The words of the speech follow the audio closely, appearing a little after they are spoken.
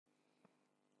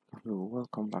Hello,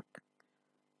 welcome back.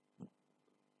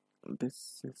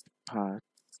 This is part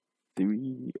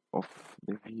 3 of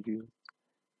the video,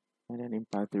 and then in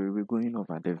part 3 we're going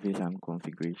over the VLAN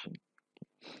configuration.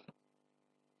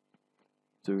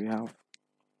 So we have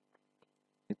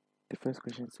the first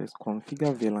question says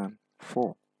configure VLAN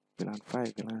 4, VLAN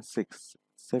 5, VLAN 6,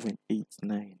 7, 8,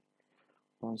 9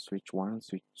 on switch 1,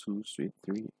 switch 2, switch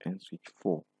 3, and switch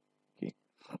 4. Okay,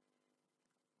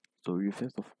 so you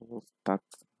first of all start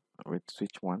with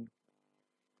switch 1.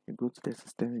 You go to the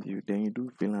system view, then you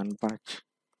do VLAN batch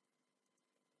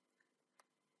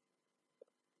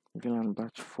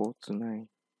 4 to 9,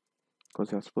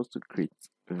 because you're supposed to create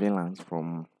VLANs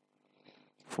from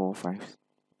 4, 5,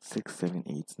 6, 7,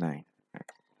 8, 9.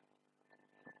 Right?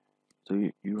 So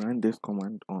you run this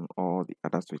command on all the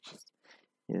other switches.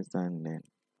 Yes, and then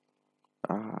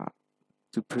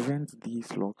to prevent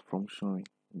these logs from showing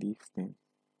these things,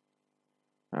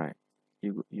 right?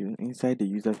 You inside the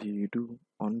user view, you do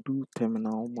undo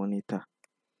terminal monitor.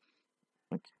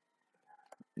 Okay.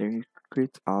 Then you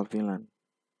create our VLAN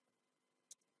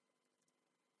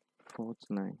 4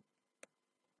 to 9.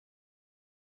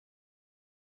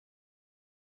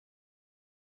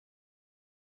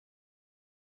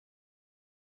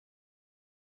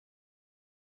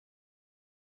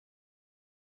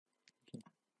 Okay.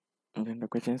 And then the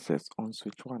question says on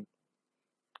switch 1.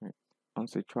 Right? On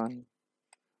switch 1,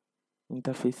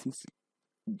 interfaces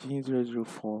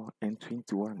G004 and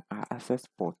 21 are access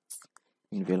ports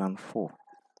in VLAN 4.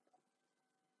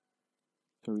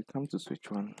 So we come to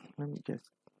switch 1. Let me just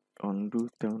undo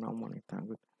terminal monitor.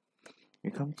 Good.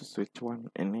 We come to switch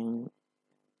 1 and then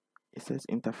it says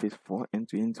interface 4 and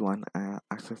 21 are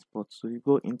access ports. So you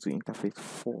go into interface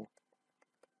 4,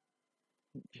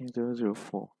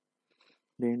 G004.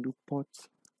 Then do port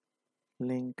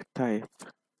link type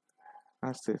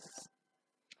access.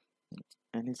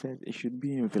 And it says it should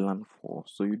be in VLAN 4.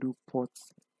 So you do port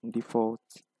default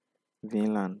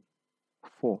VLAN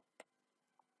 4.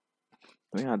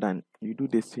 When you're done, you do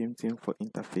the same thing for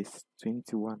interface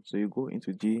 21. So you go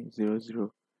into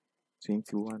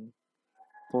G0021,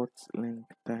 port link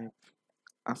type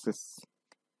access,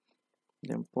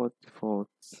 then port default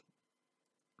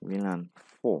VLAN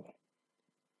 4.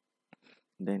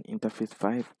 Then interface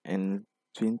 5 and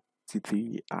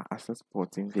 23 are access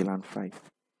ports in VLAN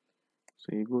 5.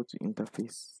 So you go to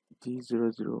interface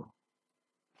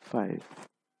G005,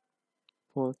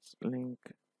 port link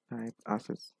type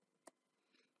access,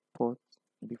 port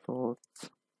default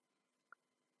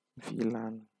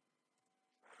VLAN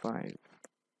 5.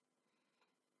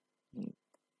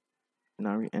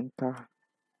 Now we enter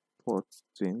port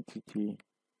 23,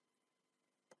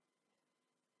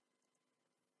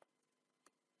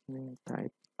 link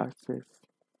type access,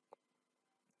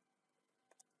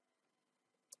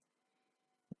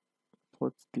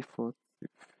 port default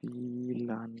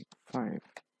VLAN 5.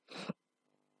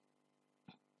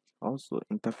 Also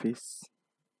interface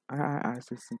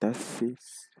access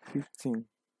interface 15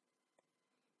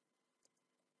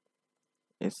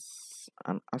 is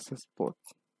an access port.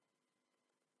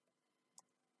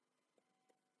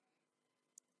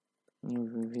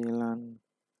 VLAN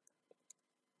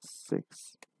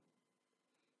 6.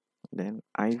 Then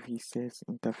IV says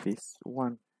interface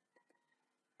 1.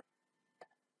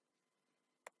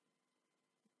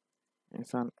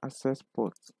 It's an access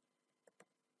port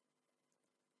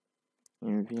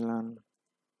in VLAN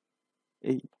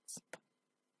 8.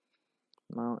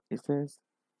 Now it says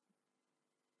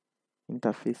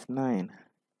interface 9.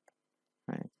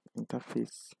 Right,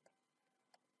 interface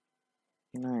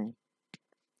 9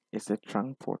 is a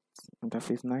trunk port.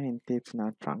 Interface 9 and 13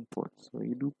 are trunk ports. So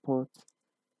you do port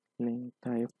link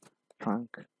type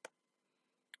trunk.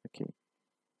 Okay.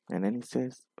 And then it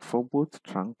says for both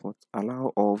trunk ports,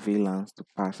 allow all VLANs to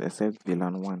pass except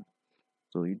VLAN 1.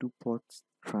 So you do port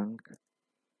trunk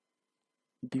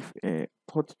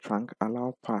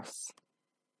allow pass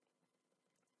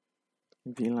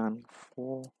VLAN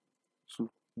 4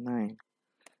 to 9.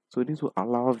 So this will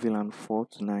allow VLAN 4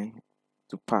 to 9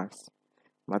 to pass,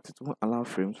 but it won't allow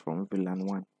frames from VLAN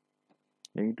 1.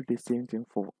 Then you do the same thing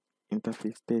for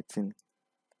interface 13.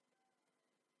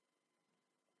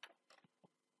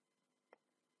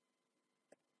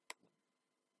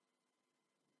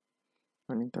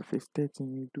 On interface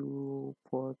 13, you do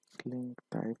port link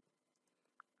type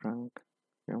trunk,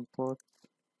 then port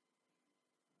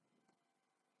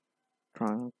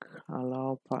trunk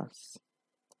allow pass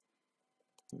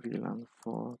VLAN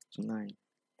 4 to 9.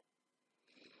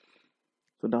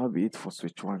 So that will be it for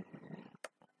switch 1.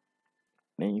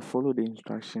 Then you follow the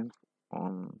instructions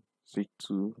on switch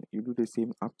 2. You do the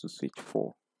same up to switch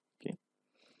 4.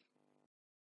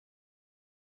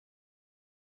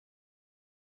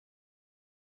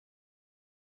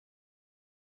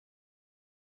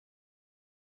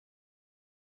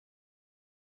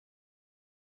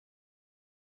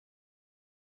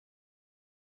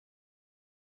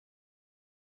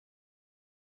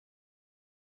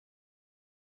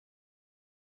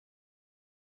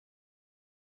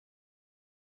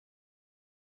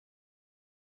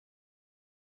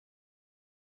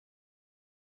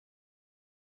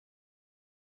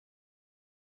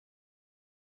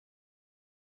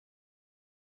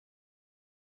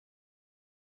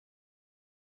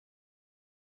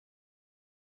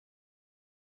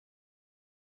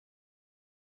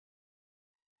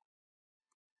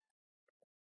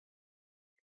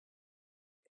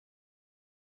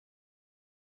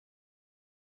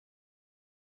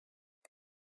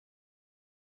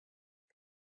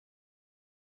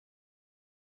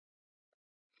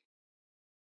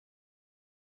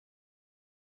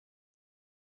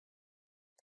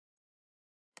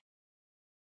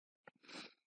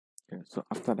 Okay, so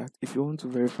after that, if you want to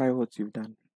verify what you've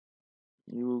done,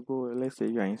 you will go, let's say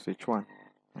you are in switch 1.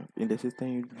 In the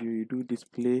system view, you do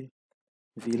display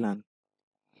VLAN.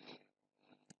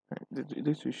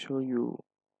 This will show you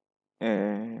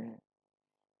a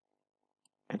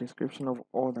description of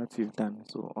all that you've done.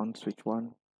 So on switch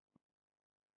 1,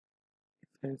 it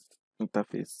says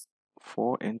interface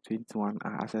 4 and 21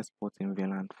 are access ports in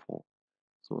VLAN 4.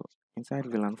 So inside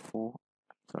VLAN 4,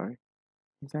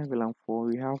 inside VLAN 4,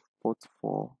 we have port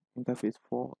 4, interface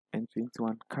 4 and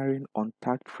 21 carrying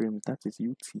untagged frames, that is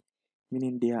UT,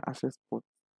 meaning they are access ports.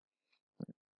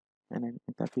 And then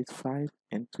interface 5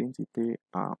 and 23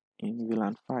 are in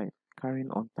VLAN 5 carrying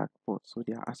untagged ports, so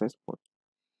they are access ports.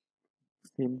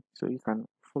 Same, so you can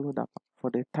follow that. For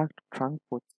the tagged trunk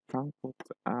ports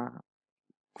are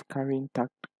carrying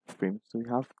tagged frames. So you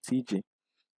have TJ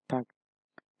tag,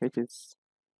 which is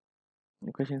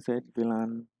the question said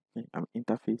VLAN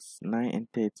interface 9 and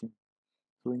 13.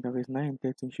 So interface 9 and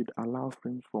 13 should allow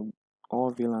frames from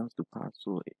all VLANs to pass.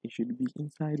 So it should be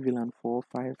inside VLAN 4,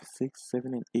 5, 6,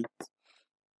 7, and 8.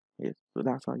 Yes, so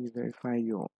that's how you verify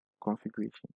your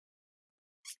configuration.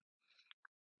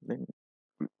 Then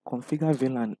configure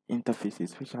VLAN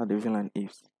interfaces, which are the VLAN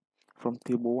ifs. From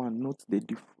table 1, note the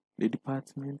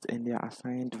department and their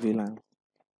assigned VLANs.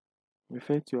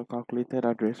 Refer to your calculated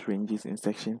address ranges in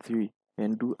section 3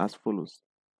 and do as follows.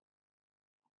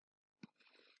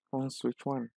 On switch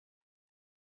 1,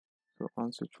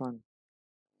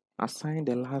 assign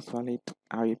the last valid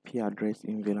IP address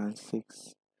in VLAN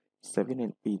 6, 7,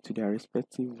 and 8 to their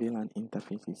respective VLAN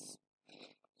interfaces.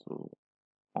 So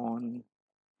on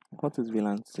what is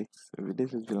VLAN 6?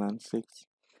 This is VLAN 6.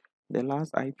 The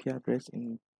last IP address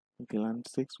in VLAN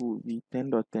 6 will be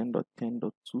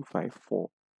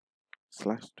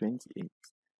 10.10.10.254/28.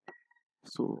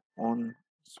 So on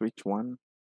switch 1,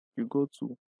 you go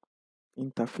to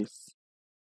interface,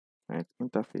 right?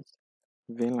 Interface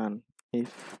VLAN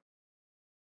if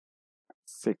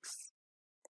 6,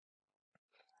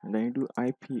 and then you do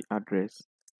IP address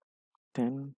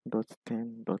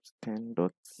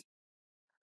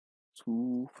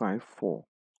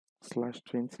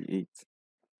 10.10.10.254/28.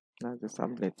 That's the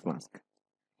subnet mask.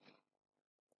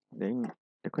 Then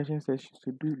the question says you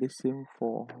should do the same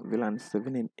for VLAN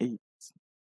 7 and 8,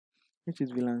 which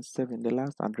is VLAN 7. The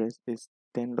last address is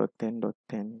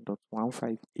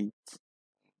 10.10.10.158.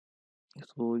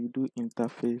 So you do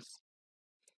interface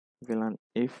VLAN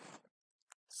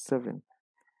F7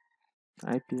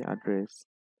 IP address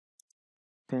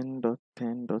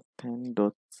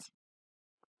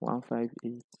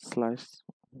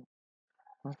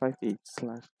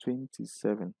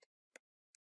 10.10.10.158/158/27.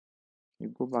 You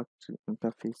go back to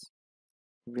interface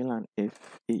VLAN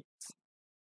F8.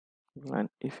 VLAN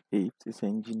F8 is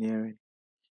engineering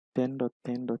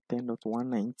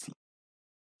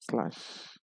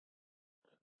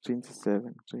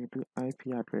 10.10.10.190/27. So you do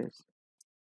IP address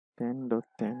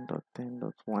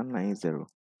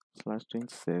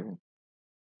 10.10.10.190/27.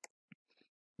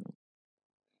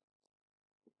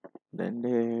 Then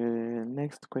the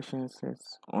next question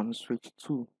says on switch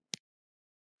 2,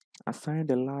 assign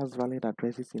the last valid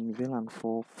addresses in VLAN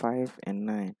 4, 5, and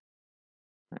 9.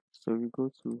 So we go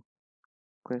to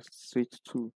switch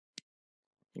 2,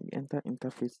 you enter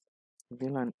interface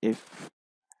VLAN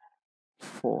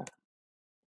F4.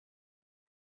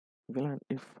 VLAN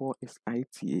F4 is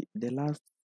ITA. The last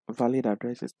valid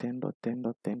address is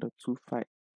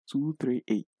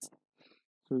 10.10.10.25238.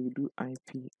 So you do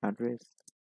IP address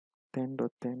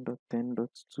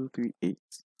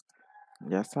 10.10.10.238.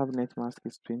 Their subnet mask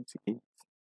is 28.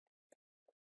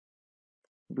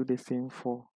 Do the same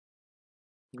for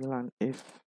VLAN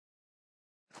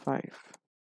F5.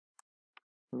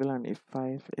 VLAN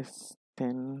F5 is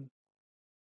 10.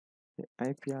 The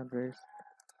IP address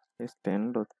is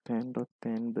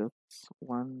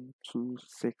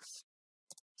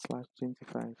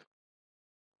 10.10.10.126/25.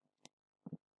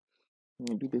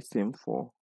 You do the same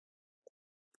for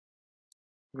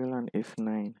VLAN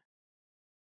F9.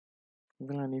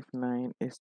 VLAN F9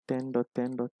 is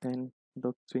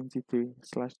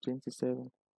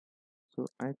 10.10.10.23/27. So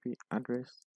IP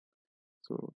address,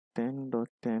 so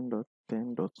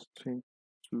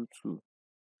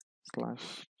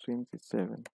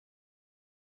 10.10.10.22/27.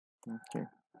 Okay.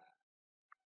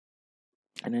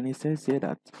 And then it says here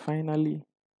that finally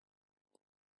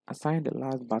assign the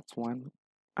last but one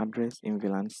address in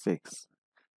VLAN 6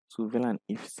 to VLAN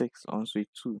if6 on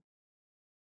switch 2.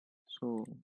 So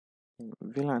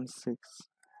VLAN 6,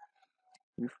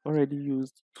 we've already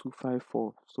used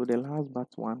 254, so the last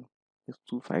but one is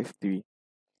 253.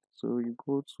 So you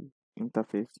go to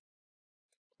interface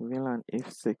VLAN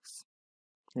F6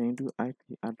 Then you do IP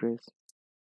address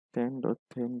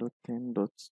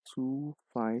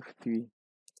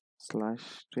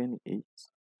 10.10.10.253/28.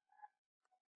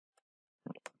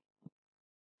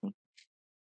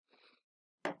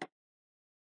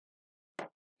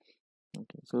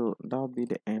 Okay, so that'll be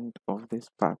the end of this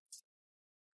part.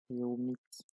 We'll meet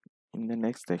in the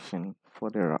next section for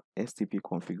the STP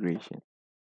configuration.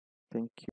 Thank you.